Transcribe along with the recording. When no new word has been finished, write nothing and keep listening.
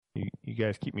You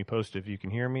guys keep me posted if you can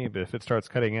hear me, but if it starts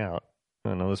cutting out, I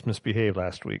don't know, this misbehaved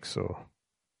last week, so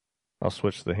I'll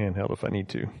switch to the handheld if I need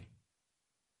to.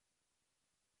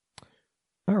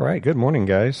 All right, good morning,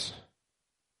 guys.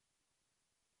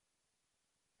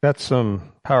 Got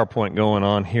some PowerPoint going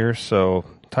on here, so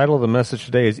the title of the message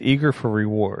today is Eager for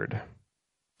Reward.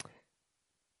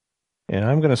 And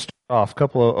I'm going to start off a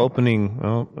couple of opening,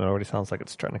 well, it already sounds like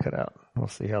it's trying to cut out. We'll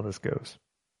see how this goes.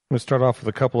 I'm going to start off with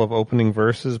a couple of opening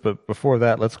verses, but before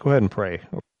that, let's go ahead and pray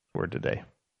over the word today.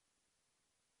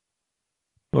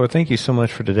 Lord, thank you so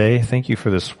much for today. Thank you for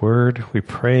this word. We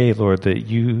pray, Lord, that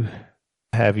you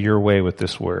have your way with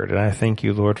this word. And I thank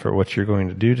you, Lord, for what you're going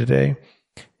to do today,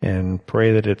 and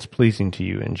pray that it's pleasing to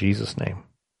you in Jesus' name.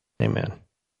 Amen.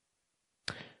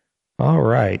 All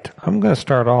right, I'm going to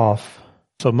start off.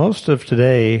 So most of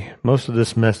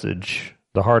this message,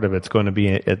 the heart of it's going to be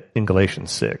in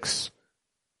Galatians 6.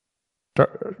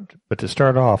 But to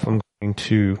start off, I'm going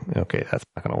to, okay, that's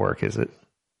not going to work, is it?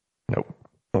 Nope.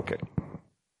 Okay.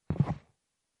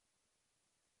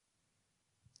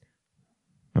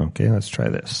 Okay, let's try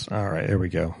this. All right, there we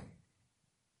go.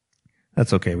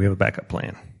 That's okay, we have a backup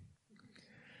plan.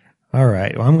 All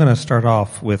right, well, I'm going to start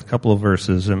off with a couple of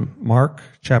verses in Mark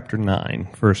chapter 9,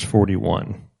 verse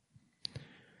 41.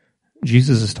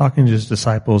 Jesus is talking to his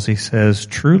disciples. He says,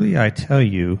 "Truly I tell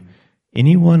you,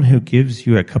 anyone who gives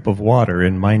you a cup of water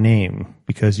in my name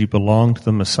because you belong to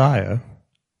the Messiah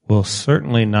will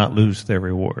certainly not lose their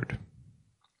reward."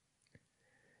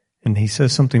 And he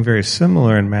says something very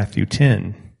similar in Matthew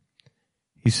 10.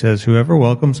 He says, "Whoever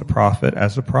welcomes a prophet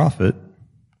as a prophet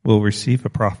will receive a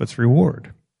prophet's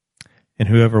reward. And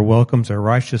whoever welcomes a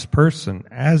righteous person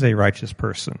as a righteous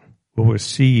person will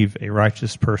receive a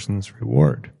righteous person's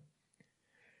reward.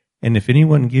 And if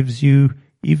anyone gives you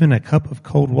even a cup of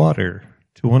cold water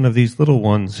to one of these little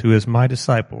ones who is my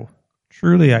disciple,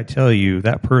 truly I tell you,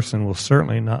 that person will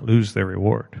certainly not lose their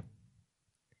reward."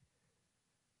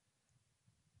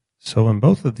 So in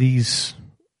both of these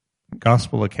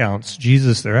gospel accounts,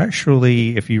 they're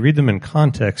actually, if you read them in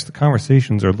context, the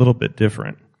conversations are a little bit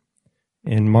different.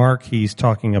 In Mark, he's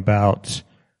talking about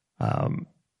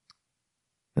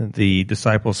the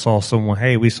disciples saw someone,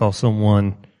 hey, we saw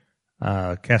someone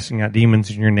casting out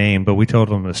demons in your name, but we told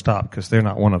them to stop because they're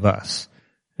not one of us.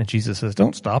 And Jesus says,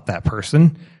 don't stop that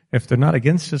person. If they're not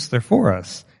against us, they're for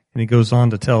us. And he goes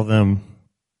on to tell them,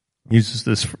 uses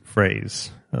this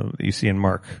phrase you see in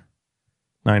Mark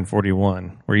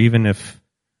 9:41, where even if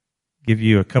give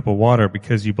you a cup of water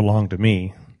because you belong to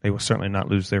me, they will certainly not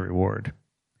lose their reward.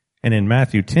 And in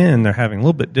Matthew 10, they're having a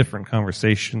little bit different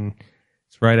conversation.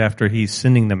 It's right after he's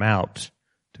sending them out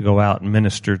to go out and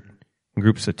minister in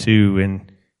groups of 2,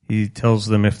 and he tells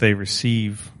them if they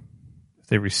receive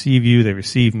you, they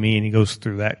receive me, and he goes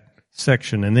through that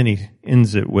section, and then he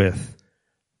ends it with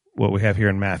what we have here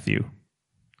in Matthew.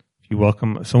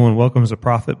 If someone welcomes a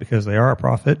prophet because they are a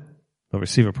prophet, they'll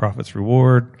receive a prophet's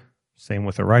reward. Same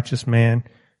with a righteous man.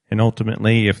 And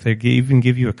ultimately, if they even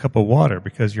give you a cup of water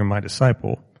because you're my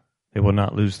disciple, they will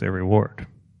not lose their reward.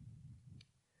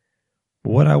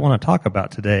 What I want to talk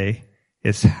about today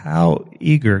is how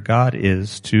eager God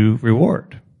is to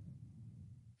reward.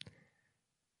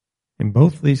 In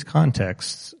both of these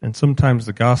contexts, and sometimes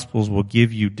the Gospels will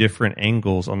give you different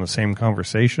angles on the same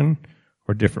conversation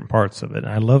or different parts of it.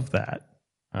 And I love that.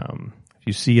 If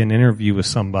you see an interview with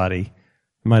somebody,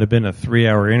 it might have been a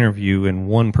 3-hour interview and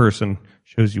one person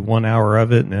shows you 1 hour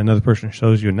of it and another person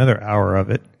shows you another hour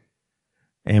of it,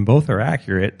 and both are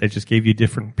accurate. They just gave you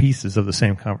different pieces of the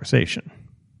same conversation.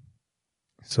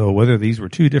 So whether these were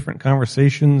 2 different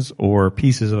conversations or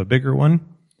pieces of a bigger one,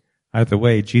 either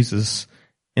way, Jesus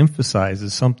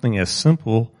emphasizes something as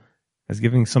simple as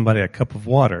giving somebody a cup of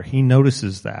water. He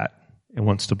notices that and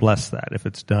wants to bless that if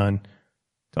it's done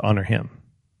to honor him.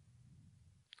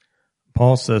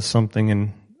 Paul says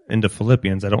something into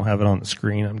Philippians. I don't have it on the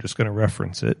screen. I'm just going to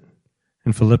reference it.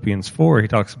 In Philippians 4, he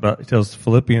tells the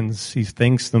Philippians, he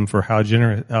thanks them for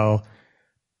how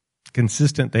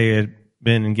consistent they had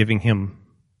been in giving him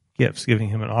gifts, giving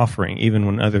him an offering, even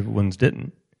when other ones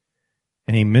didn't.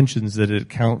 And he mentions that it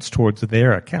counts towards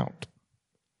their account.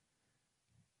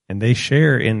 And they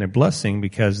share in the blessing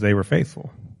because they were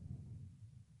faithful.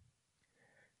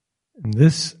 And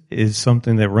this is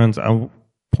something that I'll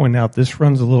point out, this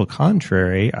runs a little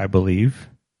contrary, I believe,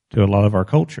 to a lot of our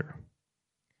culture.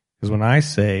 Because when I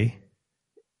say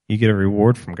you get a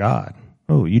reward from God,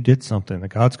 oh, you did something that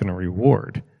God's going to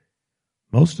reward,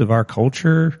 most of our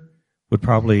culture would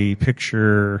probably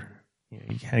picture,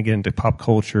 you kind of get into pop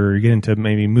culture, you get into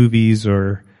maybe movies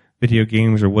or video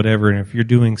games or whatever, and if you're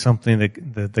doing something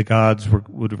that the gods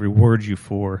would reward you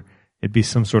for, It'd be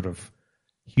some sort of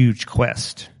huge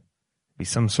quest. It'd be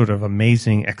some sort of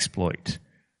amazing exploit. It'd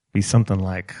be something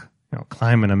like,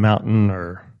 climbing a mountain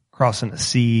or crossing a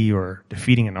sea or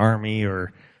defeating an army,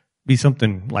 or be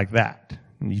something like that.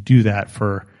 And you do that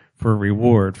for a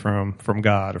reward from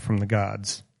God or from the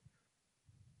gods.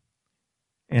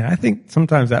 And I think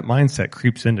sometimes that mindset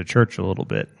creeps into church a little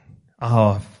bit.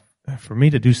 Oh, for me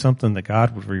to do something that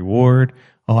God would reward,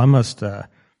 I must,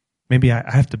 maybe I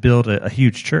have to build a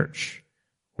huge church,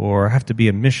 or I have to be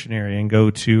a missionary and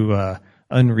go to a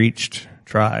unreached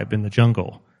tribe in the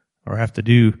jungle, or I have to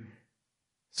do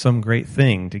some great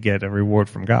thing to get a reward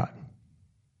from God,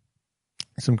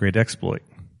 some great exploit.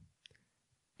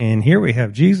 And here we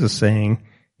have Jesus saying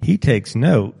he takes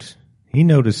note. He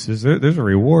notices there's a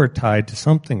reward tied to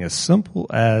something as simple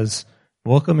as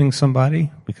welcoming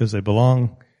somebody because they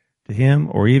belong to him,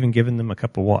 or even giving them a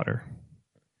cup of water.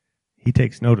 He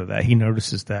takes note of that. He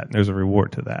notices that, and there's a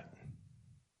reward to that.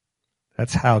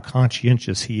 That's how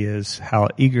conscientious he is, how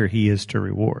eager he is to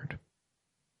reward.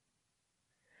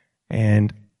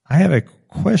 And I have a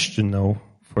question, though,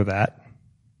 for that.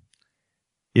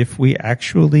 If we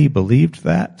actually believed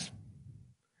that,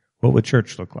 what would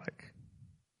church look like?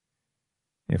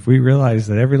 If we realize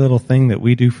that every little thing that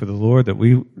we do for the Lord, that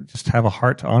we just have a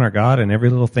heart to honor God, and every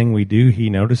little thing we do, he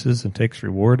notices and takes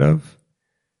reward of,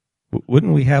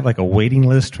 wouldn't we have like a waiting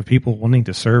list for people wanting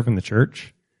to serve in the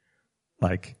church?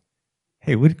 Like,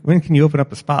 hey, when can you open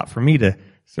up a spot for me to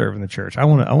serve in the church? I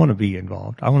want to be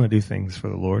involved. I want to do things for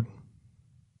the Lord.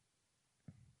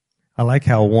 I like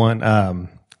how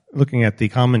looking at the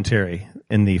commentary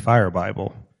in the Fire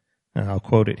Bible, and I'll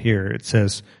quote it here. It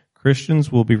says,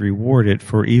 Christians will be rewarded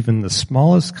for even the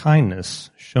smallest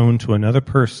kindness shown to another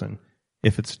person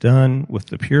if it's done with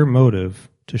the pure motive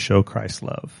to show Christ's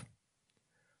love.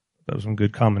 That was some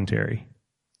good commentary.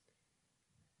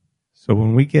 So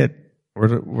when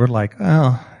we're like,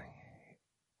 oh,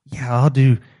 yeah, I'll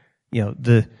do,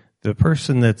 the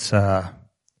person that's the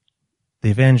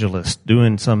evangelist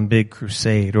doing some big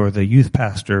crusade, or the youth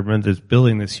pastor that's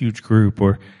building this huge group,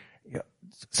 or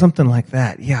something like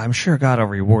that. Yeah, I'm sure God will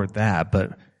reward that,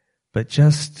 but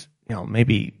just,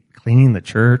 maybe cleaning the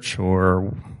church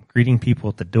or greeting people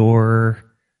at the door,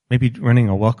 maybe running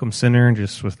a welcome center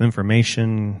just with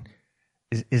information.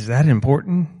 Is that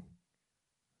important?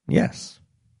 Yes.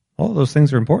 All of those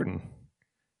things are important.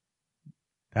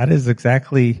 That is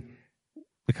exactly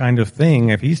the kind of thing.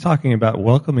 If he's talking about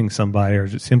welcoming somebody or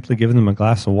just simply giving them a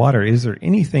glass of water, is there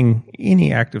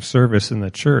any act of service in the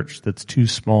church that's too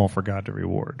small for God to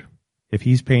reward? If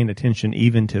he's paying attention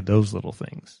even to those little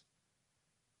things.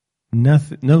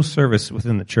 No service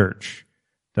within the church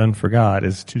done for God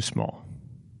is too small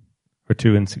or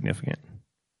too insignificant.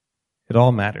 It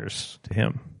all matters to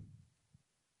him.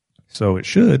 So it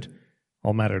should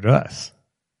all matter to us.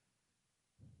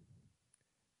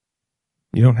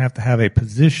 You don't have to have a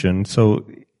position. So,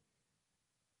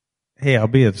 hey, I'll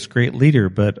be this great leader,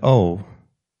 but what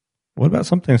about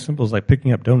something as simple as like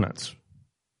picking up donuts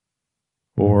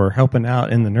or helping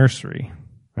out in the nursery?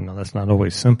 I know that's not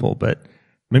always simple, but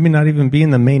maybe not even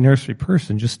being the main nursery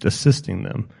person, just assisting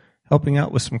them, helping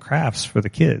out with some crafts for the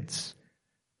kids.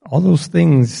 All those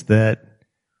things that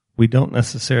we don't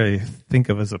necessarily think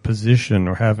of as a position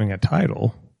or having a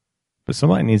title, but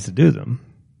somebody needs to do them.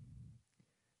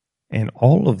 And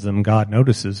all of them God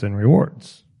notices and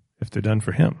rewards if they're done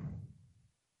for him.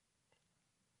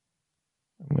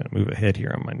 I'm going to move ahead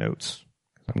here on my notes.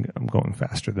 I'm going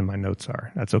faster than my notes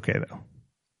are. That's okay, though.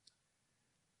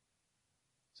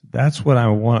 So that's what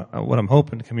I'm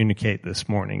hoping to communicate this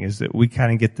morning, is that we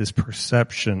kind of get this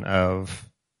perception of,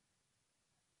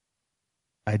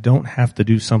 I don't have to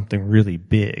do something really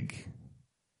big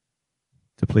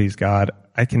to please God.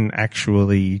 I could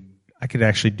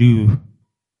actually do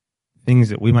things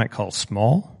that we might call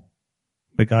small,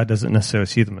 but God doesn't necessarily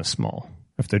see them as small.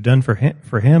 If they're done for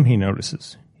him, he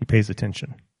notices. He pays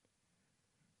attention.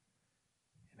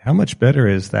 How much better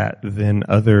is that than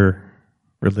other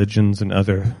religions and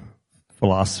other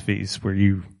philosophies where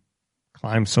you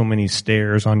climb so many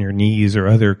stairs on your knees, or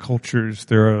other cultures?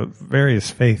 There are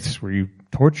various faiths where you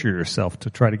torture yourself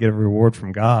to try to get a reward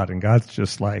from God, and God's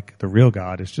just like, the real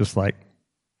God is just like,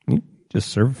 you can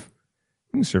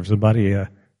serve somebody a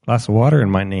glass of water in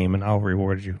my name and I'll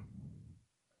reward you.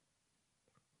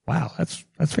 Wow, that's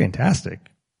fantastic.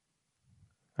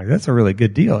 Like, that's a really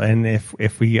good deal. And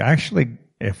if we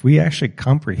actually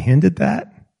comprehended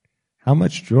that, how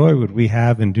much joy would we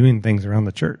have in doing things around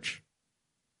the church?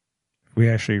 If we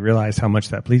actually realize how much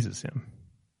that pleases him.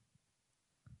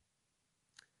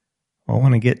 Well, I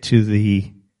want to get to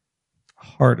the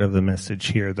heart of the message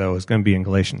here, though. Is going to be in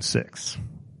Galatians 6.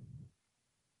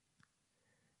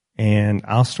 And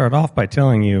I'll start off by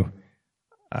telling you,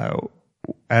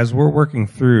 as we're working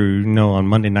through, on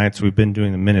Monday nights we've been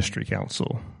doing the ministry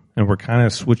council, and we're kind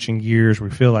of switching gears.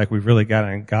 We feel like we've really got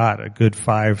a good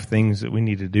 5 things that we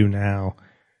need to do now,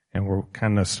 and we're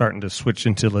kind of starting to switch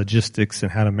into logistics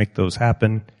and how to make those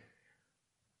happen.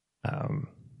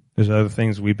 There's other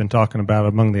things we've been talking about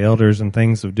among the elders and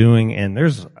things of doing, and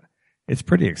it's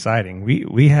pretty exciting.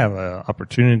 We have an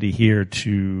opportunity here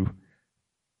to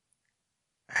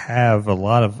have a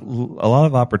lot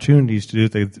of opportunities to do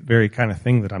the very kind of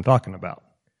thing that I'm talking about,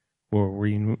 where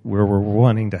we're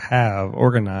wanting to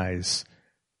organize.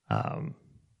 We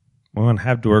want to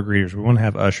have door greeters. We want to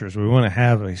have ushers. We want to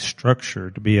have a structure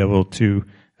to be able to,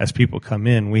 as people come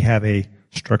in, we have a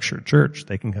structured church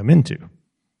they can come into,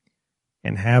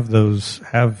 and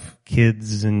have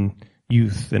kids and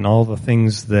youth and all the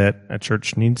things that a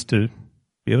church needs to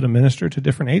be able to minister to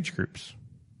different age groups.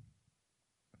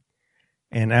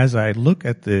 And as I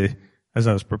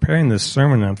was preparing this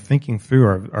sermon, I'm thinking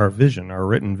through our vision, our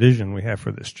written vision we have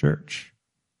for this church.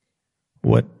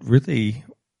 What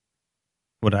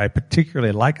I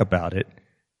particularly like about it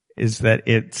is that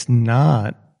it's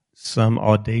not some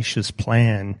audacious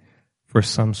plan for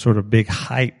some sort of big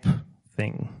hype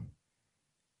thing.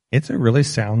 It's a really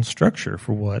sound structure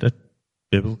for what a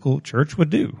biblical church would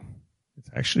do.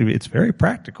 It's very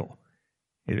practical.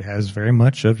 It has very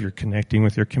much of you're connecting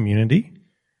with your community,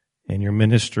 and you're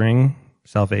ministering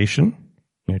salvation,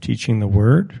 you're teaching the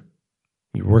word,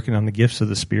 you're working on the gifts of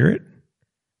the Spirit,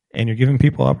 and you're giving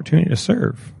people opportunity to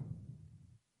serve.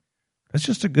 That's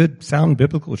just a good, sound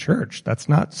biblical church. That's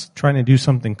not trying to do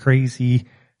something crazy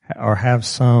or have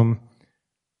some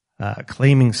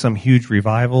claiming some huge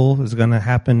revival is going to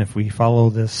happen if we follow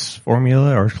this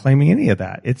formula, or claiming any of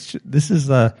that.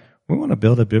 We want to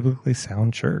build a biblically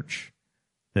sound church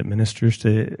that ministers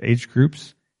to age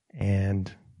groups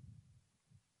and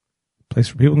a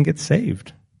place where people can get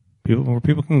saved, where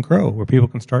people can grow, where people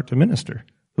can start to minister.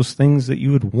 Those things that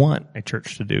you would want a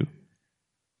church to do.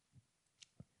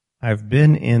 I've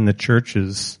been in the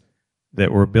churches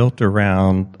that were built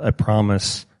around a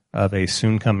promise of a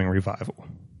soon coming revival.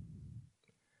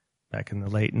 Back in the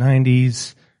late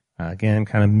 90s, again,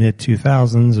 kind of mid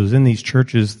 2000s, it was in these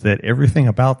churches that everything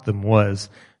about them was,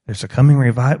 there's a coming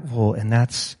revival, and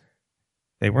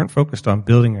they weren't focused on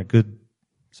building a good,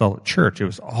 solid church. It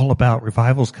was all about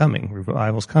revivals coming,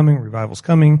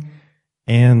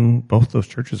 and both those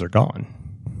churches are gone.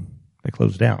 They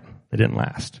closed down. They didn't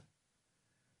last.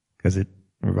 Because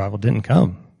revival didn't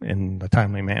come in a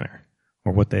timely manner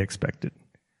or what they expected.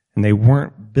 And they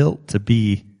weren't built to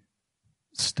be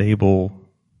stable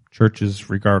churches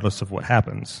regardless of what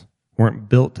happens. Weren't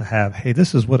built to have, hey,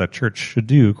 this is what a church should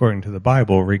do according to the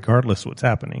Bible regardless of what's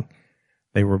happening.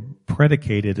 They were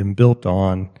predicated and built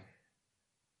on,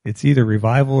 it's either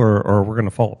revival or we're going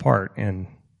to fall apart. And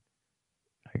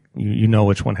you know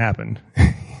which one happened.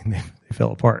 They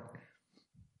fell apart.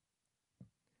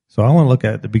 So I want to look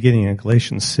at the beginning of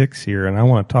Galatians 6 here, and I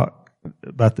want to talk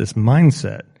about this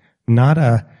mindset.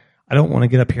 I don't want to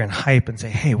get up here and hype and say,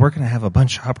 hey, we're going to have a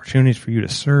bunch of opportunities for you to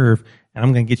serve, and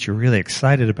I'm going to get you really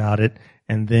excited about it,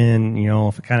 and then,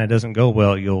 if it kind of doesn't go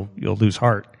well, you'll lose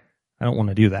heart. I don't want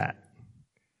to do that.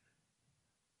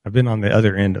 I've been on the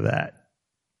other end of that.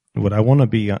 What I want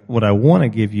to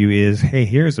give you is, hey,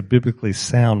 here's a biblically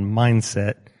sound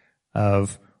mindset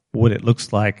of what it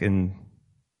looks like in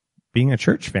being a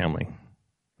church family,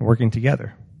 working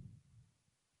together.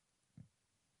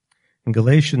 In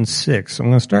Galatians 6, I'm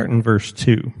going to start in verse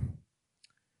 2.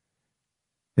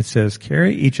 It says,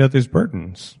 carry each other's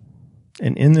burdens,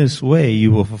 and in this way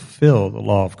you will fulfill the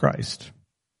law of Christ.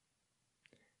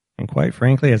 And quite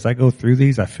frankly, as I go through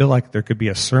these, I feel like there could be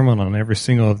a sermon on every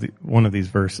single one of these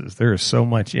verses. There is so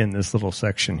much in this little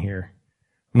section here.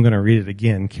 I'm going to read it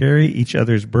again. Carry each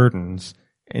other's burdens,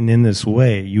 and in this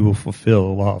way you will fulfill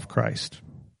the law of Christ.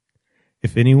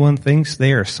 If anyone thinks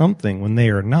they are something when they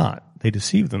are not, they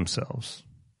deceive themselves.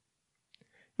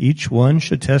 Each one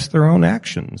should test their own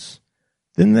actions.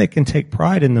 Then they can take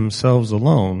pride in themselves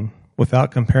alone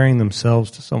without comparing themselves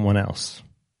to someone else.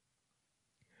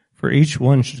 For each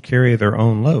one should carry their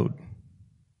own load.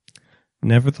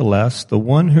 Nevertheless, the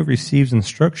one who receives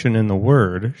instruction in the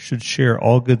word should share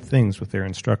all good things with their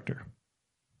instructor.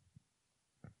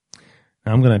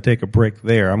 Now, I'm going to take a break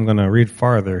there. I'm going to read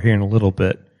farther here in a little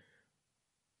bit.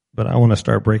 But I want to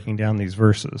start breaking down these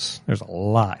verses. There's a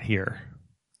lot here.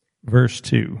 Verse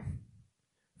 2.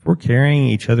 If we're carrying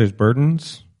each other's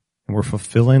burdens and we're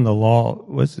fulfilling the law,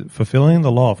 fulfilling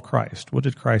the law of Christ. What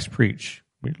did Christ preach?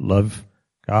 Love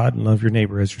God and love your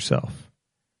neighbor as yourself.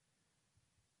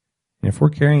 And if we're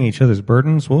carrying each other's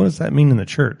burdens, what does that mean in the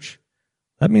church?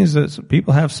 That means that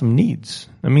people have some needs.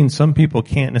 That means some people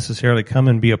can't necessarily come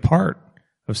and be a part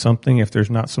of something if there's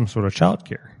not some sort of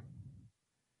childcare.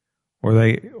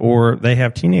 Or they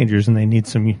have teenagers and they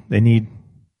need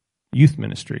youth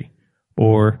ministry.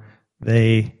 Or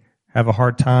they have a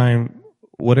hard time,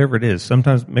 whatever it is.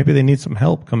 Sometimes maybe they need some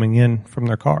help coming in from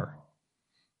their car.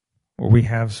 Or we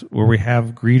have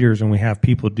greeters and we have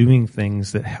people doing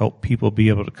things that help people be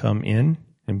able to come in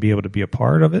and be able to be a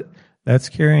part of it. That's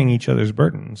carrying each other's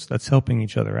burdens. That's helping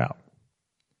each other out.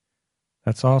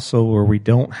 That's also where we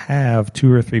don't have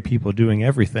 2 or 3 people doing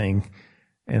everything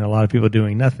and a lot of people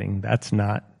doing nothing. That's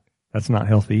not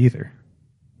healthy either.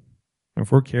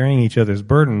 If we're carrying each other's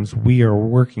burdens, we are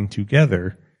working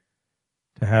together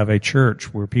to have a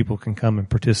church where people can come and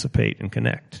participate and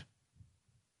connect.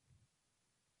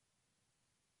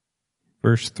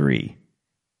 Verse 3.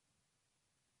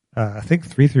 I think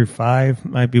 3 through 5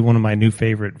 might be one of my new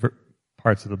favorite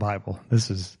parts of the Bible.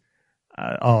 This is,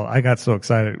 I got so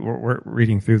excited. We're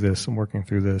reading through this and working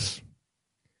through this.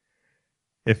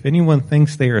 If anyone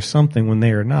thinks they are something when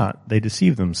they are not, they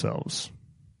deceive themselves.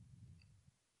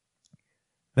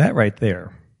 That right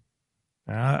there.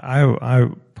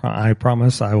 I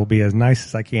promise I will be as nice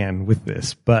as I can with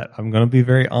this, but I'm going to be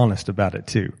very honest about it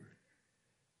too.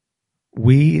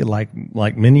 We, like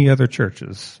many other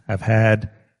churches, have had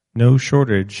no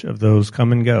shortage of those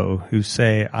come and go who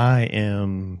say, I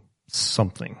am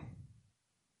something.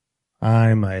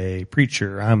 I'm a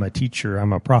preacher, I'm a teacher,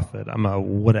 I'm a prophet, I'm a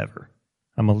whatever.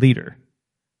 I'm a leader.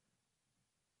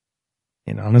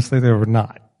 And honestly, they were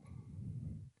not.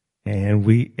 And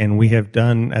we have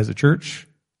done as a church,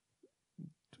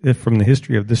 from the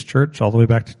history of this church all the way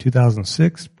back to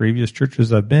 2006, previous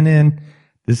churches I've been in,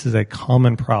 this is a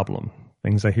common problem.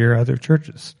 Things I hear other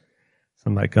churches.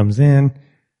 Somebody comes in,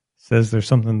 says there's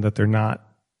something that they're not,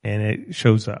 and it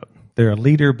shows up. They're a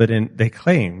leader, but they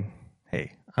claim,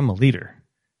 hey, I'm a leader.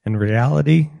 In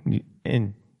reality,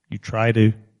 you try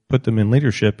to put them in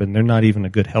leadership, and they're not even a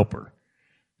good helper,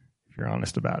 if you're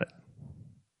honest about it.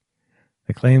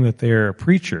 They claim that they're a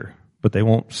preacher, but they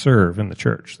won't serve in the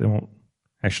church. They won't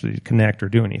actually connect or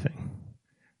do anything.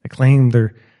 They claim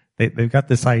they've got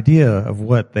this idea of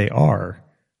what they are,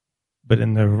 but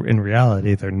in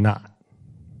reality, they're not.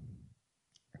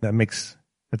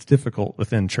 It's difficult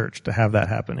within church to have that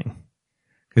happening.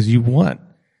 Because you want,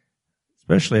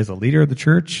 especially as a leader of the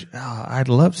church, I'd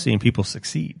love seeing people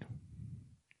succeed.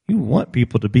 You want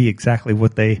people to be exactly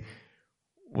what they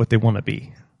want to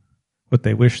be, what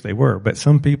they wish they were. But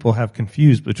some people have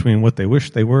confused between what they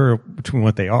wish they were, between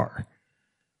what they are.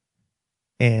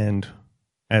 And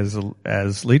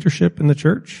as leadership in the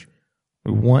church,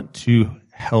 we want to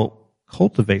help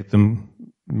cultivate them,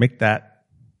 make that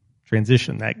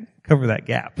transition, cover that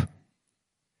gap.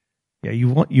 Yeah,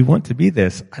 you want to be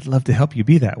this. I'd love to help you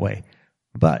be that way.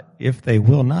 But if they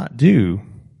will not do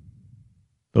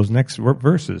those next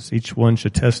verses, each one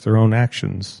should test their own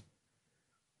actions,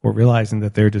 or realizing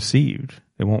that they're deceived.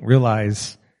 They won't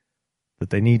realize that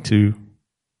they need to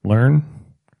learn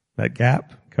that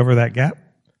gap, cover that gap.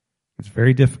 It's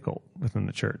very difficult within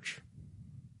the church.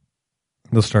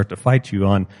 They'll start to fight you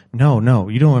on, no,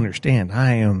 you don't understand.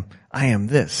 I am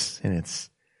this, and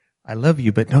I love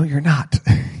you, but no, you're not.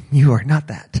 You are not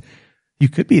that. You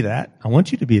could be that. I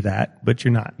want you to be that, but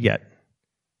you're not yet.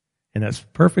 And that's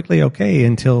perfectly okay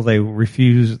until they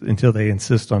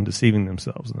insist on deceiving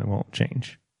themselves, and they won't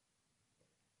change.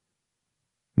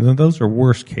 And those are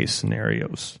worst case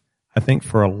scenarios. I think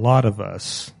for a lot of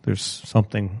us, there's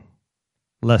something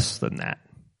less than that.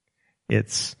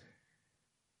 It's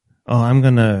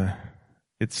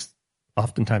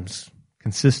oftentimes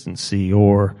consistency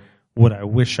or what I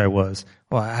wish I was.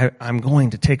 Well, I'm going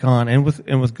to take on, and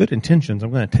with good intentions,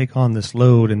 I'm going to take on this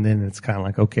load, and then it's kind of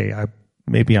like, okay,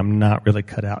 maybe I'm not really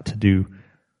cut out to do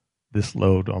this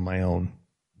load on my own.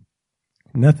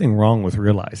 Nothing wrong with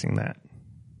realizing that.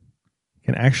 It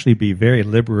can actually be very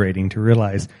liberating to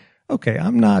realize, okay,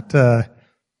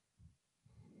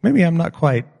 maybe I'm not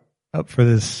quite up for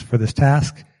this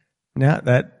task.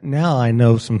 Now I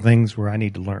know some things where I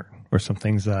need to learn, or some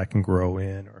things that I can grow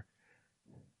in, or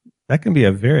that can be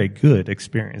a very good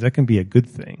experience. That can be a good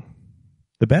thing.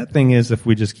 The bad thing is if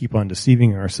we just keep on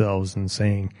deceiving ourselves and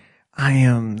saying, I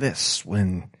am this,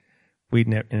 when we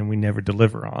never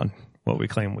deliver on what we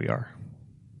claim we are.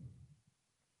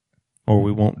 Or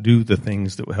we won't do the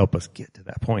things that will help us get to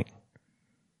that point.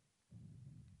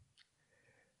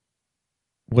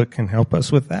 What can help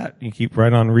us with that? You keep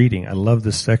right on reading. I love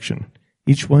this section.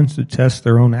 Each one should test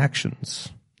their own actions.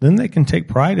 Then they can take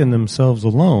pride in themselves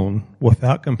alone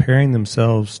without comparing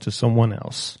themselves to someone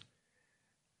else.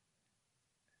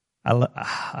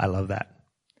 I love that.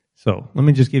 So let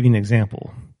me just give you an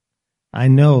example. I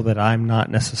know that I am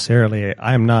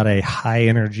not a high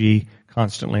energy,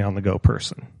 constantly on the go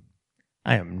person.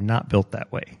 I am not built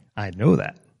that way. I know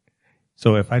that.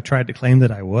 So if I tried to claim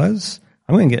that I was,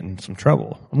 I'm going to get in some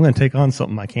trouble. I'm going to take on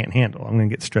something I can't handle. I'm going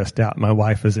to get stressed out. My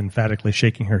wife is emphatically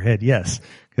shaking her head yes,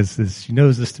 because she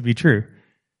knows this to be true.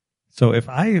 So if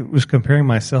I was comparing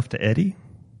myself to Eddie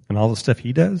and all the stuff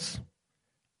he does,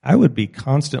 I would be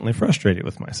constantly frustrated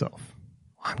with myself.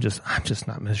 I'm just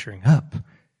not measuring up.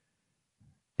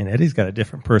 And Eddie's got a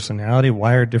different personality,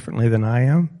 wired differently than I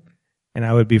am. And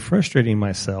I would be frustrating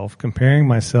myself, comparing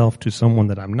myself to someone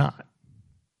that I'm not.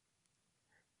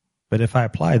 But if I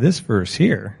apply this verse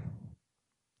here,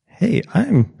 hey,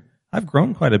 I've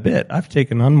grown quite a bit. I've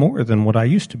taken on more than what I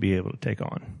used to be able to take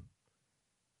on.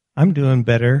 I'm doing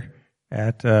better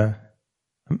at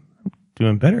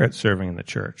serving in the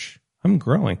church. I'm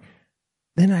growing.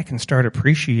 Then I can start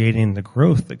appreciating the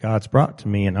growth that God's brought to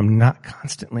me, and I'm not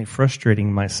constantly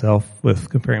frustrating myself with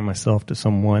comparing myself to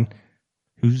someone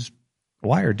who's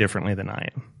wired differently than I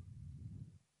am.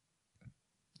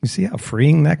 You see how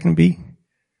freeing that can be?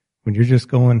 When you're just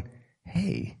going,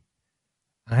 hey,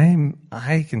 I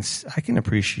can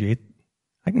appreciate,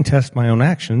 I can test my own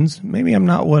actions. Maybe I'm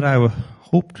not what I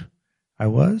hoped I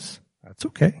was. That's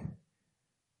okay.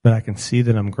 But I can see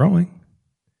that I'm growing,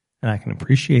 and I can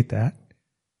appreciate that,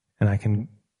 and I can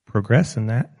progress in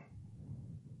that.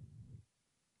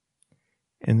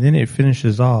 And then it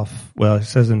finishes off, well, it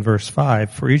says in verse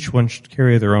 5, for each one should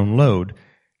carry their own load.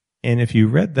 And if you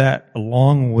read that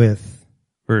along with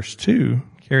verse 2,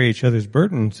 carry each other's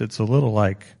burdens, it's a little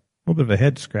bit of a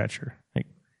head scratcher. Like,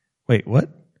 wait, what?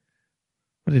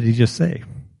 What did he just say?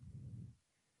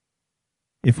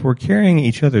 If we're carrying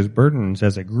each other's burdens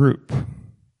as a group,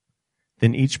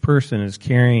 then each person is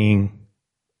doing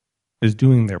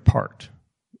their part.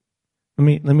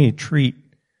 Let me treat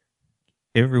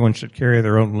everyone should carry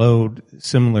their own load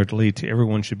similarly to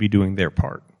everyone should be doing their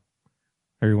part.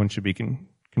 Everyone should be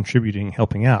contributing,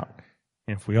 helping out.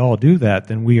 And if we all do that,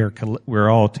 then we're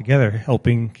all together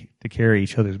helping to carry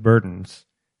each other's burdens.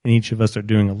 And each of us are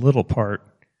doing a little part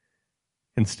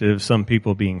instead of some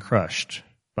people being crushed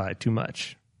by too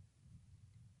much.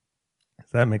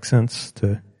 Does that make sense?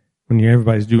 When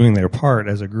everybody's doing their part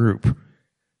as a group,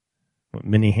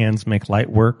 many hands make light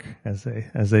work, as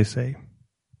they say.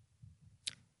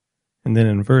 And then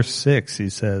in verse 6 he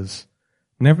says,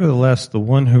 nevertheless, the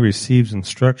one who receives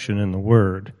instruction in the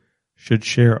word should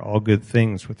share all good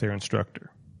things with their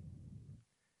instructor.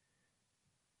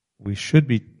 We should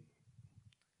be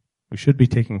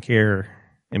taking care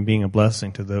and being a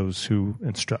blessing to those who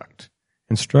instruct.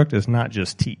 Instruct is not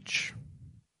just teach.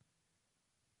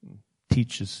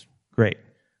 Teach is great,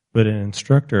 but an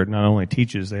instructor not only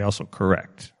teaches, they also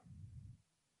correct.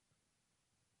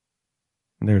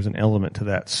 And there's an element to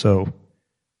that. So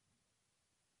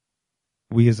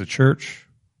we as a church,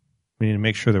 we need to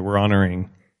make sure that we're honoring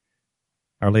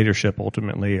our leadership,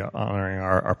 ultimately honoring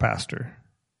our pastor.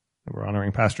 That we're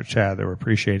honoring Pastor Chad, that we're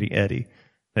appreciating Eddie,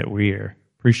 that we are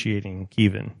appreciating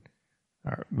Kevin,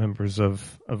 our members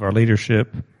of our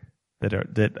leadership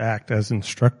that act as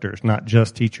instructors, not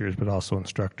just teachers, but also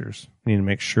instructors. We need to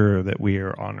make sure that we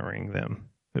are honoring them,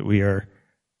 that we are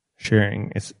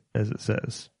sharing as it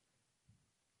says.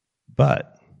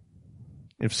 But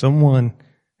if someone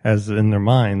has in their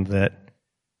mind that,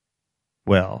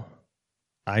 well,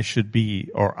 I should be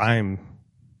in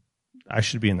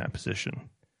that position,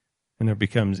 and there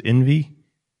becomes envy,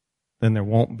 then there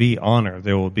won't be honor.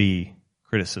 There will be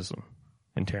criticism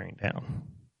and tearing down.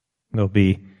 There'll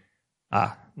be,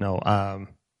 they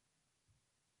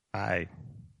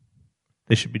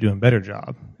should be doing a better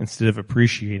job, instead of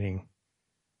appreciating.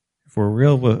 If we're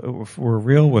real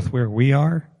with where we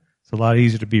are, it's a lot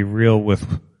easier to be real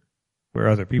with where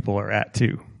other people are at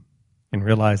too, and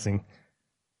realizing,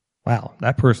 wow,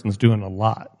 that person's doing a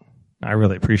lot. I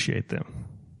really appreciate them.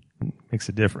 It makes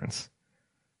a difference.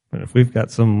 But if we've got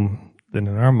some in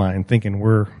our mind thinking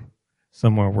we're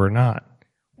somewhere we're not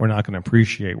going to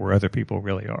appreciate where other people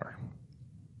really are.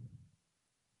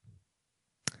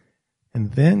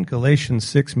 And then Galatians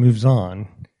 6 moves on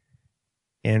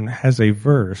and has a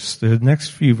verse. The next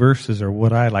few verses are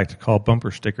what I like to call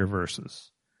bumper sticker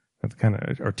verses. That's kind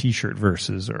of, or t-shirt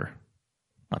verses, or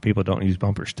a lot of people don't use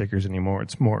bumper stickers anymore.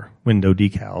 It's more window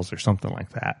decals or something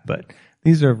like that. But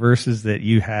these are verses that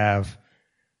you have,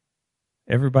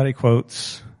 everybody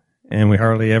quotes, and we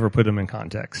hardly ever put them in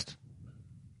context.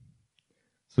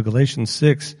 So Galatians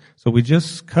 6, so we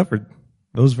just covered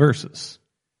those verses.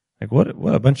 Like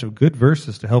what a bunch of good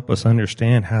verses to help us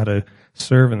understand how to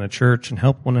serve in the church and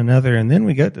help one another. And then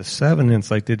we get to 7 and it's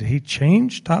like, did he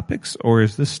change topics or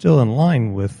is this still in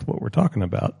line with what we're talking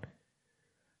about?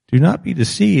 Do not be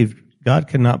deceived. God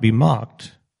cannot be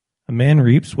mocked. A man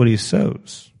reaps what he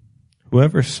sows.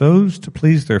 Whoever sows to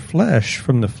please their flesh,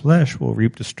 from the flesh will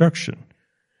reap destruction.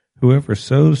 Whoever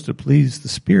sows to please the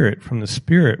Spirit, from the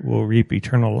Spirit will reap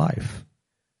eternal life.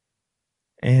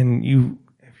 And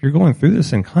if you're going through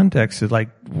this in context, it's like,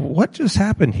 what just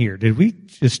happened here? Did we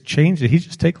just change? Did he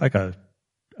just take like a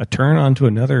turn onto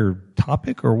another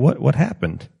topic, or what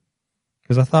happened?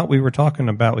 Because I thought we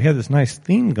had this nice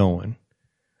theme going,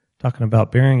 talking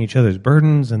about bearing each other's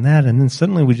burdens and that, and then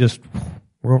suddenly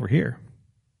we're over here.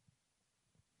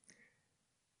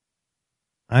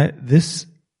 This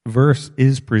verse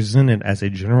is presented as a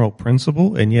general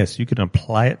principle, and yes, you can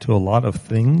apply it to a lot of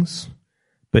things,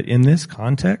 but in this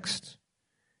context,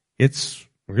 it's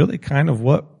really kind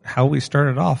of how we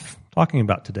started off talking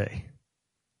about today.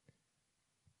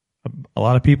 A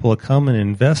lot of people will come and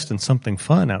invest in something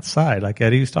fun outside, like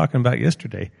Eddie was talking about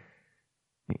yesterday.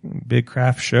 Big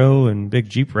craft show and big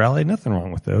Jeep rally, nothing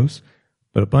wrong with those.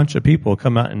 But a bunch of people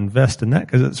come out and invest in that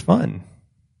because it's fun.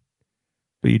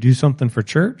 But you do something for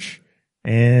church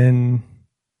and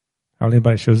hardly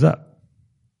anybody shows up.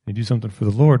 You do something for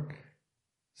the Lord.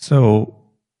 So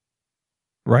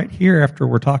right here, after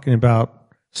we're talking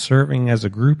about serving as a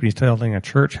group, and he's telling a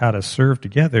church how to serve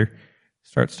together,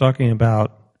 starts talking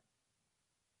about,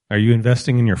 are you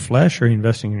investing in your flesh or are you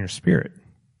investing in your spirit?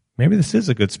 Maybe this is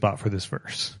a good spot for this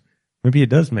verse. Maybe it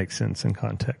does make sense in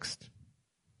context.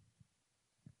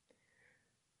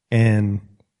 And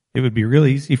it would be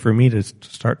really easy for me to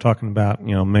start talking about,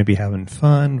 maybe having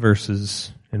fun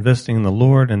versus investing in the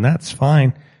Lord, and that's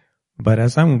fine. But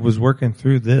as I was working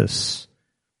through this,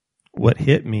 what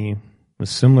hit me was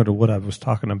similar to what I was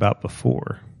talking about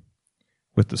before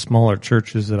with the smaller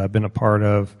churches that I've been a part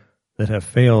of that have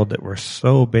failed, that were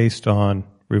so based on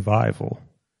revival,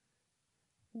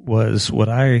 was what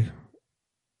I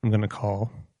am going to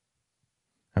call,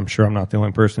 I'm sure I'm not the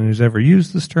only person who's ever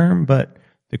used this term, but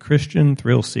the Christian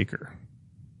thrill seeker.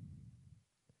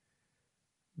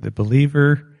 The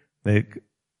believer, the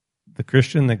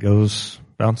Christian that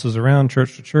bounces around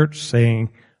church to church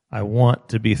saying, I want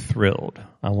to be thrilled.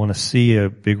 I want to see a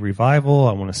big revival.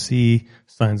 I want to see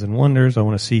signs and wonders. I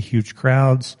want to see huge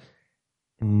crowds.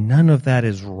 None of that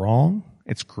is wrong.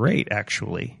 It's great,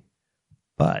 actually.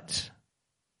 But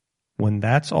when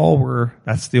that's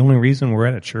the only reason we're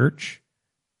at a church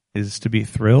is to be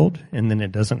thrilled, and then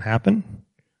it doesn't happen,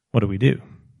 what do?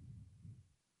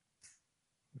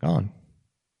 Gone.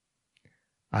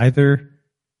 Either,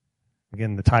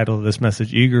 again, the title of this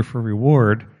message, Eager for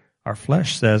Reward, our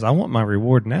flesh says, I want my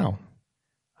reward now.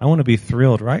 I want to be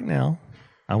thrilled right now.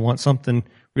 I want something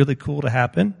really cool to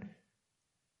happen,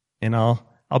 and I'll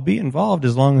be involved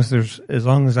as long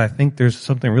as I think there's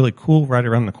something really cool right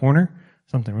around the corner,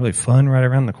 something really fun right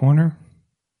around the corner.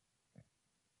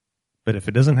 But if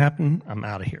it doesn't happen, I'm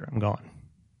out of here. I'm gone.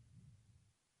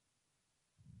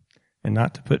 And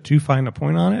not to put too fine a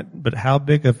point on it, but how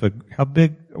big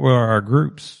were our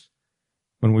groups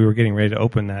when we were getting ready to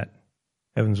open that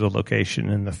Evansville location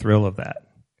and the thrill of that,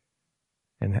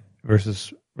 and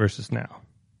versus now?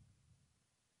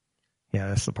 Yeah,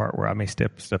 that's the part where I may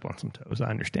step on some toes.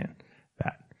 I understand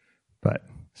that, but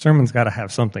sermon's got to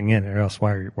have something in it, or else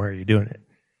why are you doing it?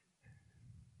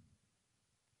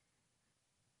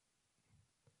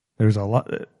 There's a lot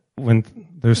when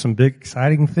there's some big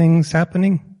exciting things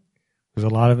happening. There's a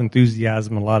lot of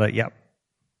enthusiasm, a lot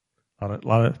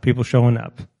of people showing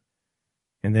up.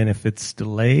 And then if it's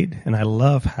delayed, and I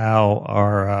love how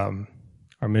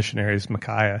our missionaries,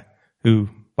 Micaiah, who,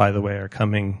 by the way, are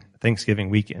coming Thanksgiving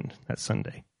weekend, that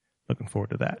Sunday. Looking forward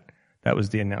to that. That was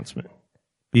the announcement.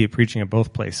 Be preaching at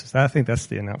both places. I think that's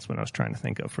the announcement I was trying to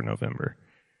think of for November.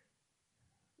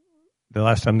 The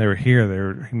last time they were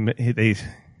here,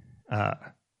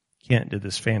 Kent did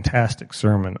this fantastic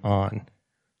sermon on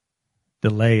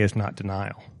delay is not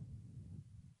denial.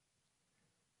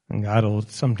 And God will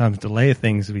sometimes delay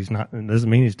things if He's not. It doesn't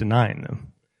mean He's denying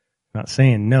them. Not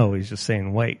saying no. He's just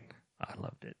saying wait. I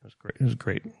loved it. It was great. It was a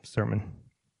great sermon.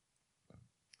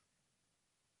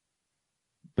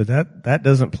 But that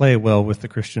doesn't play well with the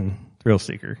Christian thrill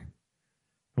seeker,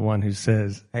 the one who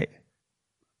says, "Hey,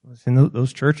 listen,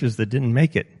 those churches that didn't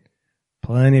make it,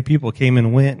 plenty of people came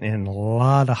and went, and a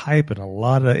lot of hype and a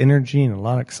lot of energy and a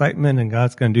lot of excitement, and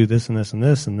God's going to do this and this and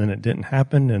this, and then it didn't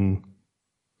happen and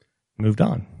moved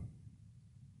on."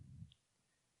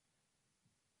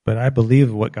 But I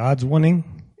believe what God's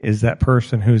wanting is that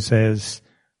person who says,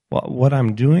 What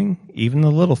I'm doing, even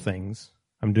the little things,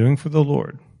 I'm doing for the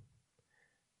Lord.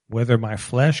 Whether my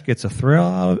flesh gets a thrill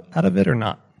out of it or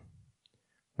not.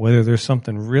 Whether there's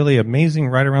something really amazing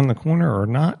right around the corner or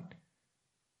not,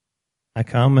 I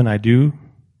come and I do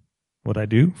what I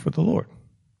do for the Lord.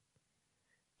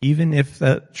 Even if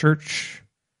that church,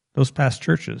 those past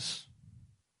churches,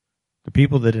 the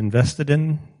people that invested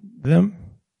in them,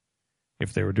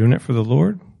 if they were doing it for the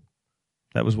Lord,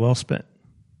 that was well spent.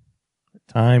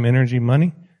 Time, energy,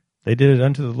 money, they did it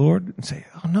unto the Lord and say,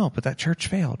 oh no, but that church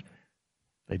failed.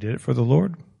 They did it for the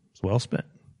Lord, it's well spent.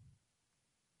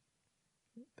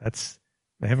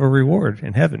 They have a reward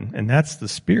in heaven, and that's the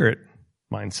spirit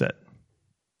mindset.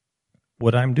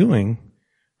 What I'm doing,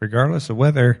 regardless of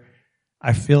whether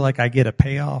I feel like I get a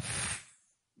payoff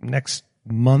next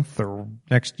month or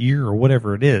next year or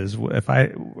whatever it is, if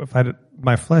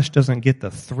my flesh doesn't get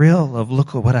the thrill of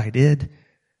look at what I did,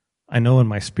 I know in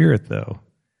my spirit though,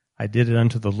 I did it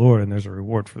unto the Lord, and there's a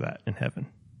reward for that in heaven.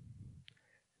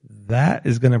 That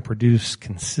is going to produce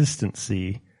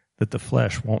consistency that the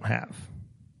flesh won't have.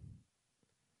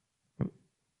 A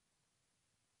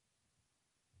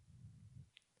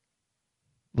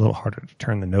little harder to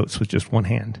turn the notes with just one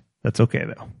hand. That's okay,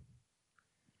 though.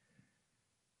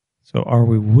 So are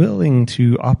we willing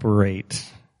to operate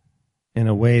in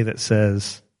a way that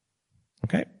says,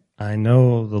 okay, I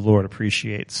know the Lord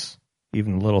appreciates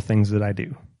even the little things that I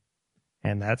do.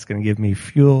 And that's going to give me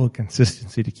fuel,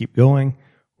 consistency to keep going.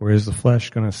 Or is the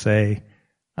flesh going to say,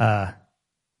 I'm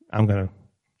going to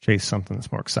chase something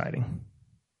that's more exciting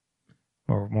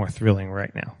or more thrilling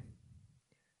right now?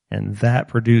 And that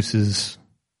produces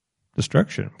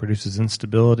destruction, produces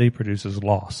instability, produces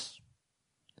loss.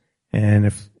 And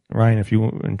if Ryan, if you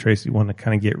and Tracy want to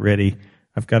kind of get ready,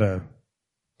 I've got a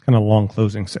kind of long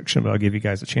closing section, but I'll give you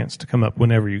guys a chance to come up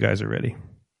whenever you guys are ready.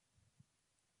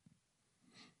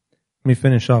 Let me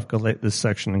finish off this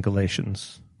section in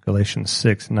Galatians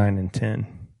 6, 9, and 10.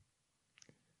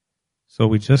 So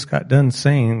we just got done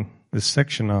saying this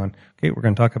section on, okay, we're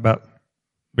going to talk about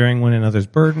bearing one another's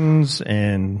burdens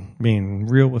and being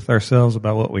real with ourselves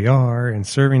about what we are and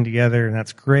serving together, and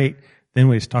that's great. Then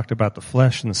we just talked about the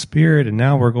flesh and the spirit, and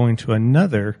now we're going to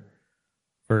another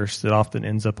verse that often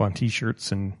ends up on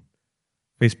t-shirts and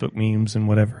Facebook memes and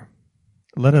whatever.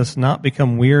 Let us not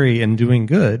become weary in doing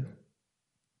good.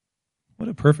 What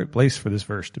a perfect place for this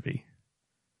verse to be.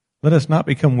 Let us not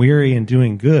become weary in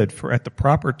doing good, for at the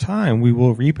proper time we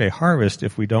will reap a harvest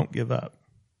if we don't give up.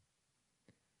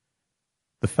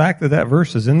 The fact that that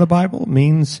verse is in the Bible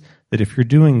means that if you're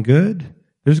doing good,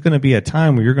 there's going to be a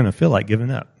time where you're going to feel like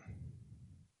giving up.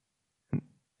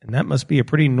 And that must be a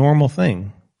pretty normal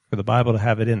thing for the Bible to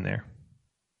have it in there.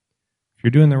 If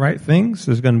you're doing the right things,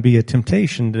 there's going to be a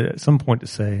temptation to, at some point, to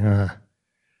say, I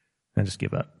just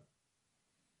give up.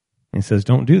 And he says,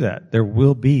 don't do that.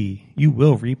 You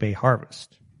will reap a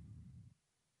harvest.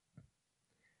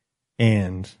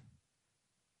 And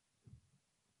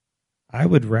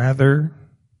I'd rather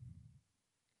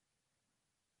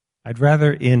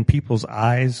in people's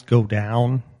eyes go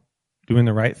down doing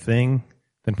the right thing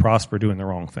than prosper doing the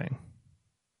wrong thing.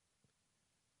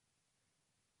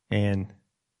 And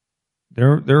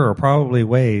there are probably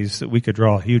ways that we could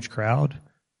draw a huge crowd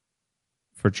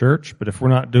for church, but if we're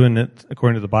not doing it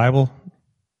according to the Bible,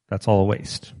 that's all a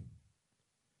waste.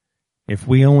 If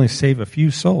we only save a few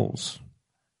souls,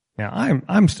 now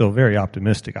I'm still very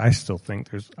optimistic. I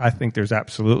think there's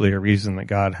absolutely a reason that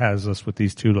God has us with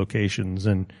these two locations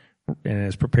and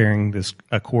is preparing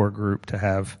a core group to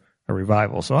have a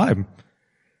revival. So I'm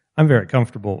very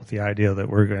comfortable with the idea that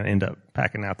we're going to end up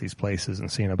packing out these places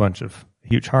and seeing a bunch of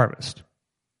huge harvest.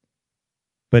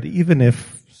 But even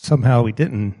if somehow we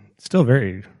didn't, still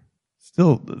the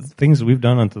things that we've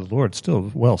done unto the Lord,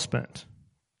 still well spent.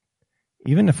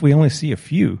 Even if we only see a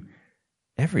few,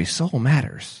 every soul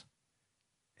matters.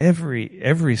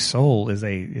 Every soul is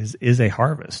a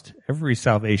harvest. Every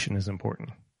salvation is important.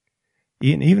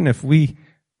 Even if we,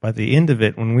 by the end of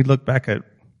it, when we look back at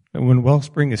when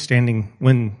Wellspring's standing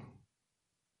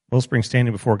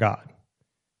before God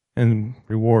and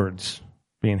rewards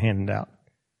being handed out,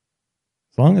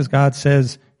 as long as God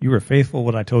says you were faithful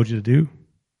what I told you to do,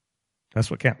 that's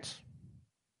what counts.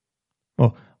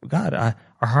 Well, God, our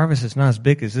harvest is not as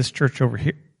big as this church over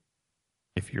here.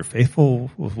 If we're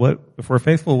faithful with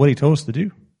what He told us to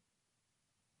do,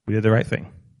 we did the right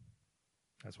thing.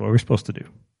 That's what we're supposed to do.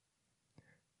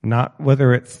 Not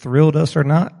whether it thrilled us or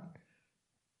not.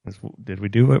 Did we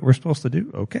do what we're supposed to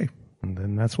do? Okay. And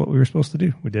then that's what we were supposed to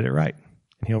do. We did it right.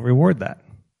 And He'll reward that.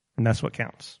 And that's what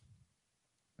counts.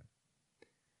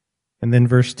 And then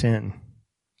verse 10.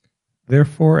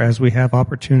 Therefore, as we have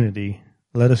opportunity,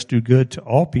 let us do good to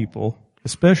all people,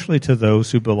 especially to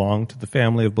those who belong to the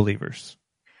family of believers.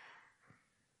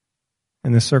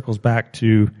 And this circles back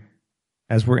to,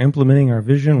 as we're implementing our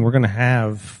vision, we're going to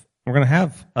have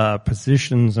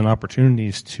positions and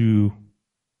opportunities to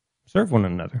serve one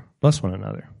another, bless one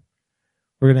another.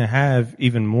 We're going to have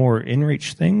even more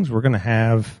in-reach things. We're going to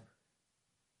have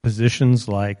positions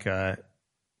like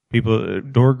people,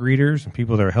 door greeters, and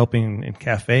people that are helping in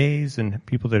cafes, and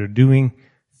people that are doing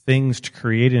things to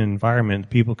create an environment that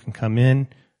people can come in,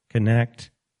 connect,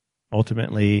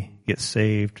 ultimately get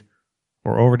saved,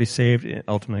 or already saved, and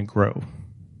ultimately grow.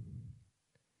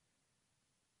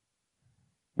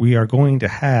 We are going to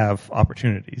have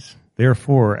opportunities.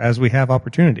 Therefore, as we have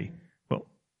opportunity, well,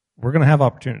 we're going to have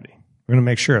opportunity. We're going to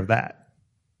make sure of that.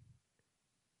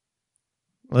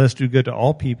 Let us do good to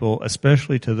all people,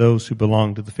 especially to those who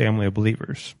belong to the family of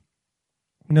believers.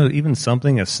 You know, even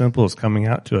something as simple as coming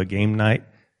out to a game night,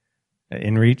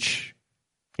 in-reach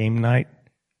game night,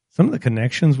 some of the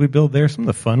connections we build there, some of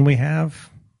the fun we have,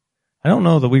 I don't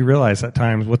know that we realize at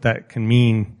times what that can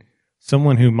mean.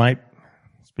 Someone who might,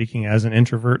 speaking as an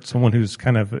introvert, someone who's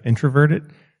kind of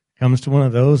introverted, comes to one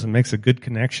of those and makes a good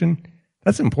connection.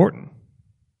 That's important.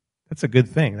 That's a good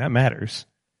thing. That matters.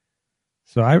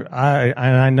 So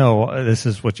I know this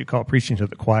is what you call preaching to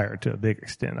the choir to a big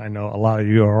extent. I know a lot of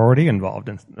you are already involved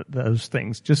in those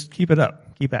things. Just keep it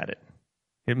up. Keep at it.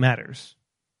 It matters.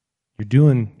 You're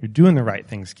doing the right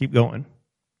things. Keep going.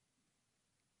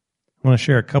 I want to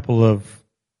share a couple of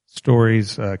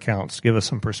stories, accounts, give us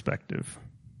some perspective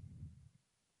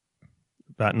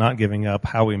about not giving up,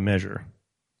 how we measure.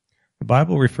 The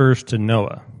Bible refers to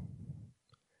Noah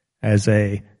as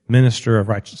a minister of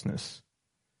righteousness.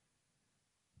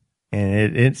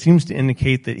 And it seems to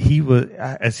indicate that he was,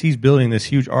 as he's building this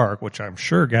huge ark, which I'm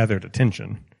sure gathered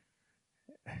attention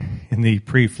in the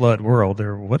pre-flood world,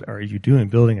 what are you doing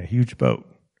building a huge boat?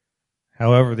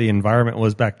 However, the environment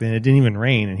was back then, it didn't even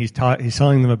rain, and he's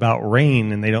telling them about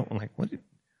rain, and they don't, like, what are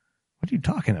you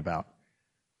talking about?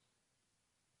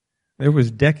 There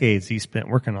was decades he spent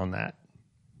working on that.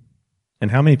 And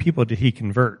how many people did he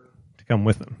convert to come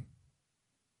with him?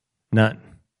 None.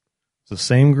 It's the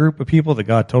same group of people that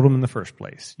God told him in the first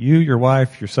place. You, your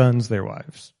wife, your sons, their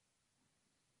wives.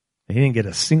 And he didn't get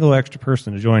a single extra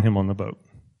person to join him on the boat.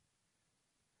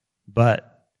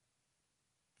 But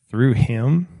through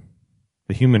him,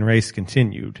 the human race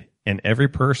continued. And every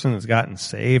person that's gotten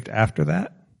saved after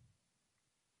that,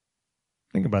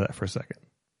 think about that for a second.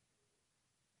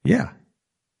 Yeah.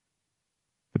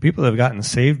 The people that have gotten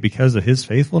saved because of his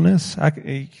faithfulness, how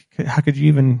could you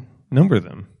even number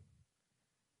them?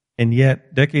 And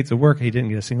yet, decades of work, he didn't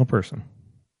get a single person. A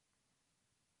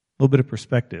little bit of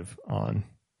perspective on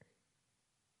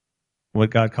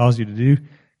what God calls you to do,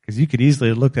 because you could easily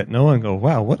have looked at Noah and go,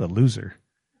 wow, what a loser.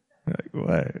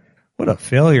 Like, what a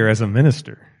failure as a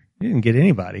minister. You didn't get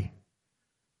anybody.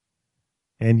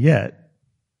 And yet,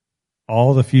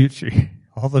 all the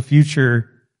future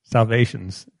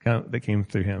salvations that came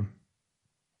through him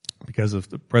because of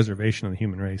the preservation of the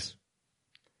human race.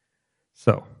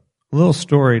 So, a little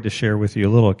story to share with you, a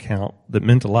little account that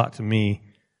meant a lot to me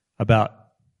about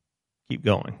keep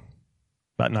going,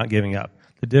 about not giving up.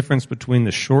 The difference between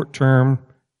the short term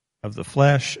of the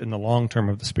flesh and the long term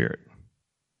of the spirit.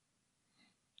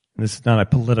 And this is not a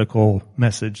political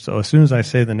message, so as soon as I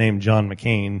say the name John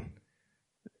McCain,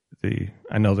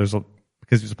 I know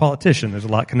because he's a politician, there's a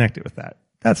lot connected with that.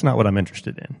 That's not what I'm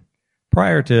interested in.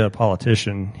 Prior to a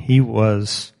politician, he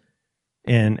was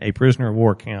in a prisoner of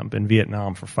war camp in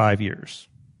Vietnam for 5 years.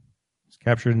 He was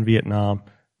captured in Vietnam,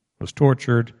 was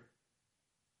tortured.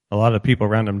 A lot of people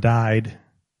around him died.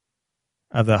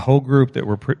 Of the whole group that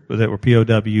were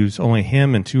POWs, only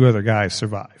him and 2 other guys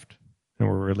survived and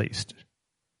were released.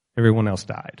 Everyone else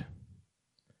died.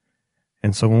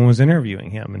 And someone was interviewing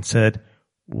him and said,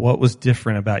 what was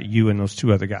different about you and those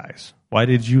 2 other guys? Why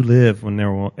did you live when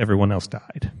everyone else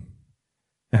died?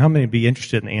 And how many would be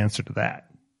interested in the answer to that?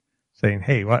 Saying,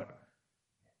 hey,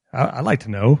 I'd like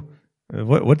to know,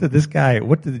 what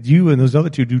did you and those other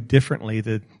 2 do differently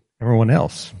than everyone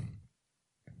else?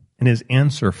 And his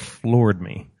answer floored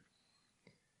me.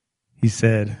 He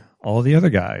said, all the other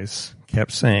guys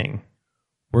kept saying,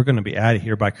 we're going to be out of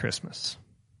here by Christmas.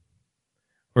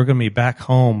 We're going to be back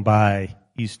home by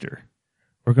Easter.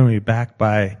 We're going to be back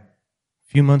by a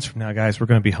few months from now, guys, we're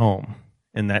going to be home.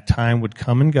 And that time would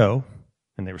come and go,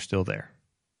 and they were still there.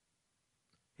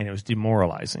 And it was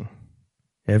demoralizing.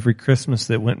 Every Christmas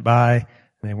that went by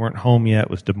and they weren't home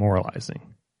yet was demoralizing.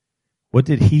 What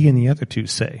did he and the other 2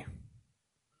 say?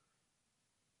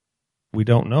 We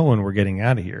don't know when we're getting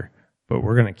out of here, but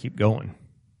we're going to keep going.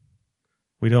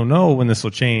 We don't know when this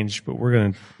will change, but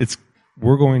we're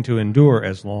going to endure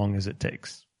as long as it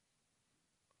takes.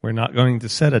 We're not going to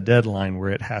set a deadline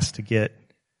where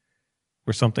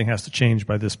something has to change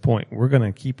by this point. We're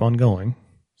going to keep on going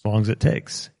as long as it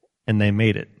takes. And they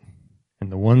made it.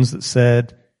 And the ones that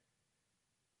said,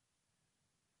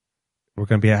 we're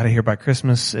going to be out of here by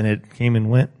Christmas, and it came and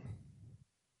went,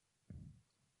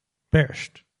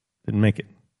 perished, didn't make it.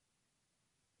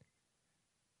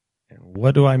 And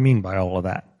what do I mean by all of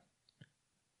that?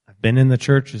 I've been in the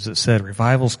churches that said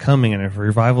revival's coming, and if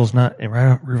revival's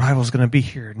going to be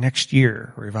here next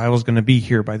year, revival's going to be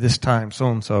here by this time,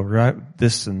 so-and-so,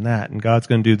 this and that, and God's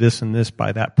going to do this and this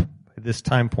by this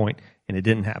time point, and it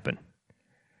didn't happen.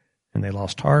 And they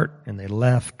lost heart, and they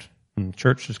left, and the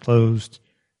church was closed,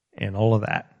 and all of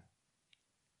that.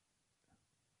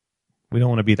 We don't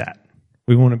want to be that.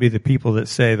 We want to be the people that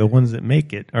say, the ones that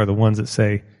make it are the ones that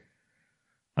say,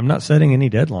 I'm not setting any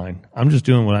deadline. I'm just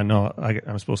doing what I know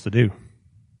I'm supposed to do.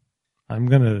 I'm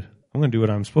gonna do what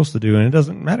I'm supposed to do, and it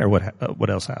doesn't matter what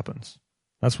else happens.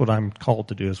 That's what I'm called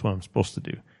to do. Is what I'm supposed to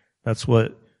do. That's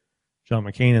what John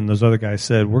McCain and those other guys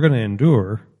said. We're going to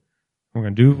endure. We're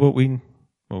going to do what we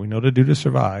know to do to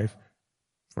survive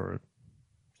for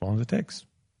as long as it takes.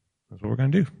 That's what we're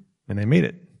going to do. And they made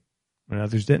it, and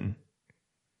others didn't.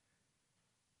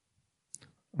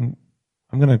 I'm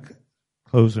going to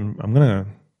close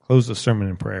the sermon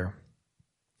in prayer.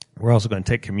 We're also going to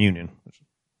take communion, which is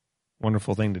a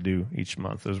wonderful thing to do each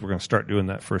month, as we're going to start doing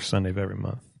that first Sunday of every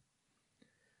month.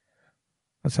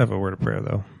 Let's have a word of prayer,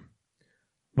 though.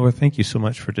 Lord, thank you so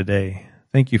much for today.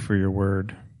 Thank you for your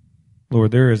word.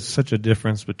 Lord, there is such a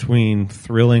difference between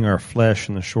thrilling our flesh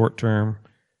in the short term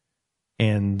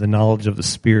and the knowledge of the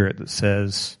Spirit that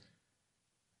says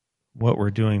what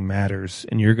we're doing matters,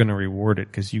 and you're going to reward it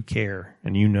because you care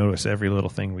and you notice every little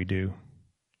thing we do.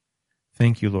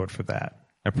 Thank you, Lord, for that.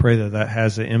 I pray that that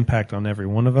has an impact on every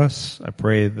one of us. I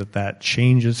pray that that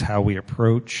changes how we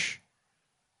approach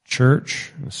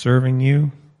church and serving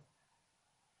you.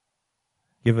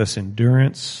 Give us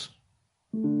endurance.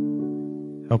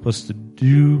 Help us to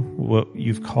do what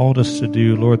you've called us to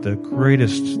do. Lord, the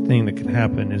greatest thing that can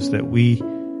happen is that we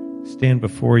stand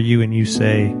before you and you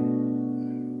say,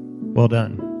 well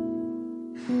done.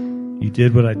 You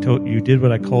did what I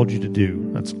called you to do.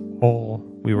 That's all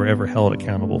we were ever held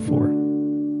accountable for.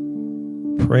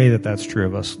 Pray that that's true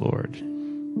of us, Lord.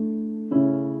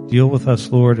 Deal with us,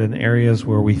 Lord, in areas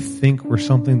where we think we're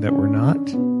something that we're not.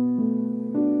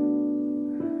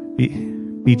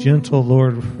 Be gentle,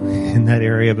 Lord, in that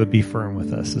area, but be firm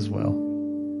with us as well.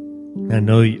 I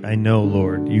know,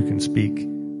 Lord, you can speak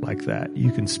like that.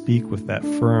 You can speak with that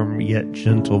firm yet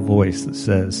gentle voice that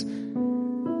says,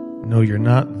 no, you're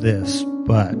not this,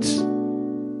 but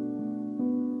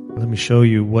let me show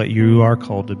you what you are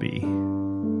called to be.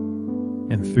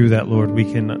 And through that, Lord,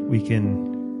 we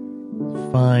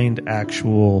can find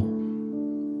actual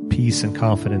peace and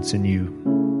confidence in you.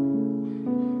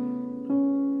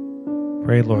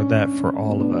 Pray, Lord, that for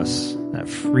all of us, that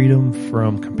freedom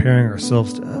from comparing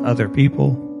ourselves to other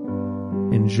people,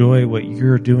 enjoy what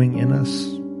you're doing in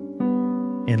us,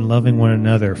 and loving one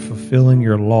another, fulfilling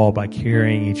your law by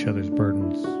carrying each other's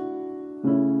burdens.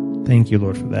 Thank you,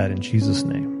 Lord, for that in Jesus'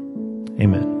 name.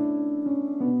 Amen.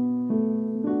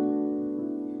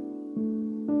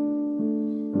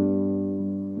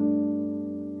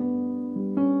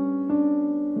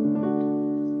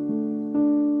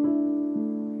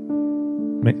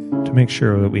 To make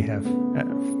sure that we have,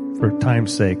 for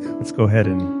time's sake, let's go ahead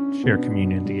and share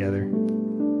communion together.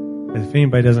 If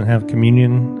anybody doesn't have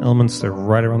communion elements, they're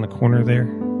right around the corner there.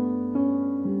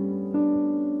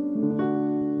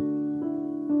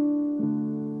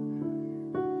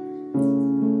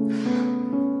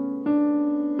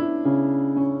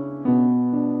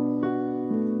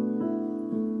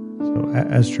 So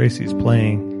as Tracy's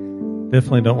playing,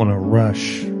 definitely don't want to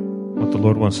rush what the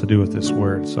Lord wants to do with this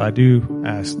word. So I do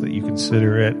ask that you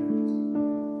consider it.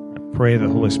 I pray the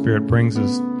Holy Spirit brings it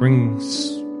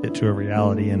to a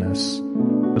reality in us.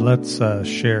 But let's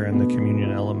share in the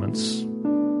communion elements.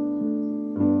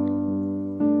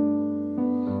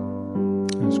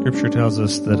 And Scripture tells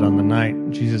us that on the night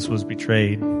Jesus was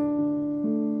betrayed,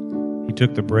 he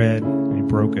took the bread and he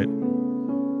broke it.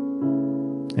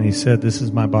 And he said, "This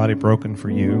is my body broken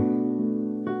for you.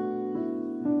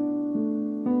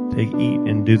 Take, eat,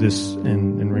 and do this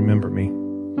and remember me."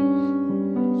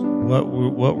 So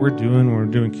what we're doing when we're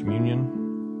doing communion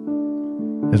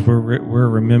is we're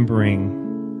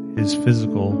remembering his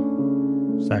physical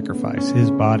sacrifice, his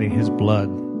body, his blood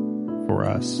for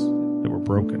us that were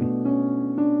broken.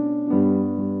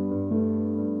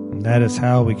 And that is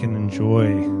how we can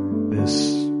enjoy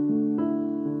this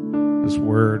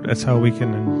word. That's how we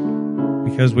can,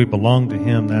 because we belong to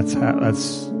him, that's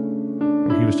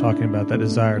what he was talking about. That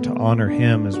desire to honor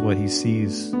him is what he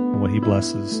sees and what he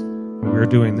blesses. And we're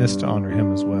doing this to honor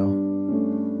him as well.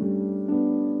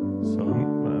 So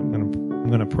I'm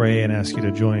going to pray and ask you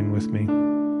to join with me.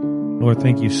 Lord,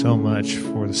 thank you so much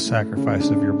for the sacrifice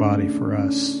of your body for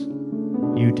us.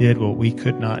 You did what we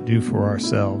could not do for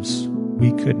ourselves.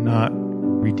 We could not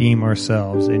redeem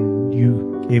ourselves, and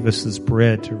you gave us this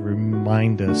bread to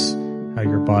remind us how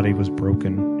your body was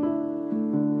broken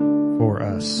for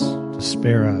us, to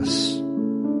spare us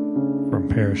from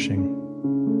perishing.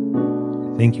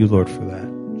 Thank you, Lord, for that.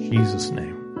 In Jesus'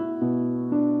 name.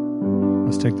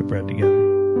 Let's take the bread together.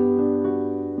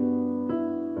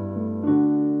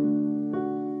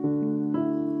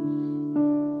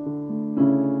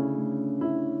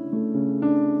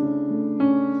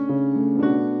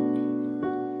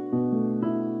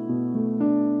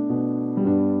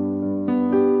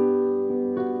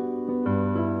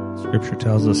 Scripture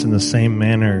tells us, in the same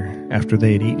manner, after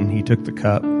they had eaten, he took the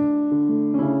cup.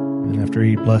 And after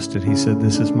he blessed it, he said,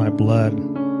 "This is my blood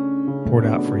poured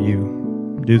out for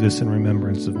you. Do this in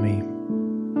remembrance of me."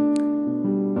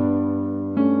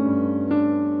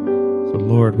 So,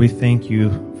 Lord, we thank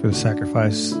you for the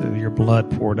sacrifice of your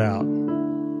blood poured out.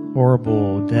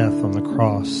 Horrible death on the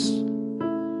cross.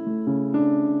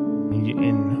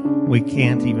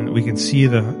 And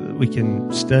we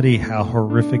can study how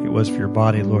horrific it was for your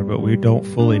body, Lord, but we don't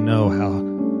fully know how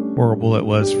horrible it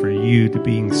was for you to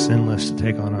being sinless, to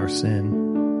take on our sin.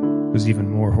 It was even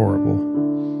more horrible.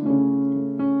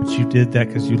 But you did that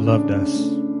because you loved us.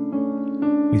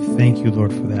 We thank you,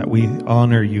 Lord, for that. We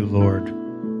honor you, Lord,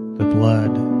 the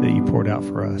blood that you poured out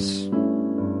for us.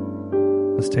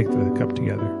 Let's take the cup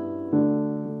together.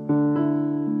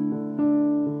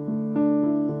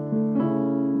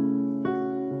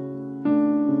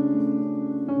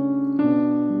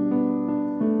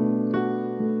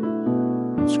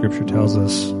 Scripture tells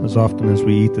us, as often as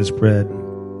we eat this bread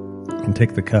and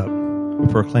take the cup, we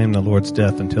proclaim the Lord's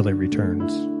death until he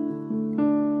returns.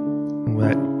 And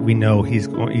that we know he's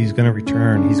going to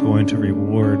return. He's going to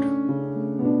reward.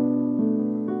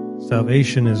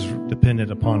 Salvation is dependent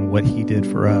upon what he did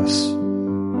for us.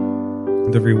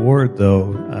 The reward,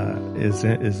 though, is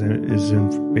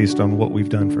based on what we've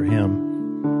done for him,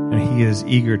 and he is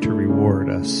eager to reward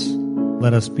us.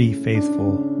 Let us be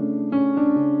faithful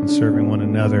and serving one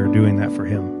another, doing that for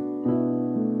him.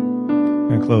 I'm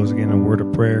going to close again a word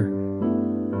of prayer.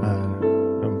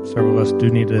 Several of us do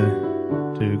need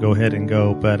to go ahead and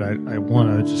go, but I want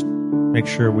to just make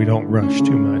sure we don't rush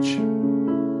too much.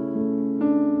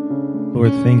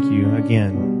 Lord, thank you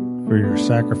again for your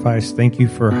sacrifice. Thank you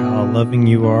for how loving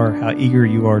you are, how eager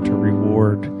you are to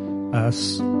reward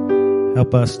us.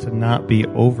 Help us to not be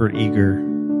over-eager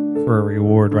for a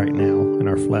reward right now in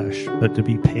our flesh, but to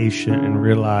be patient and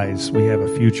realize we have a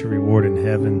future reward in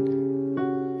heaven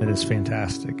that is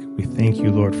fantastic. We thank you,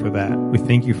 Lord, for that. We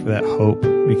thank you for that hope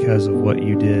because of what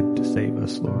you did to save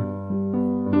us, Lord.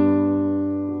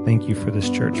 Thank you for this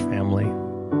church family.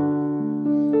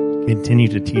 Continue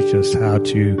to teach us how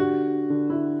to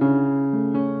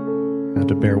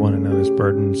bear one another's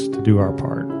burdens, to do our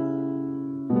part.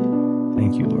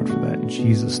 Thank you, Lord, for that. In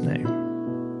Jesus' name,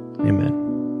 amen.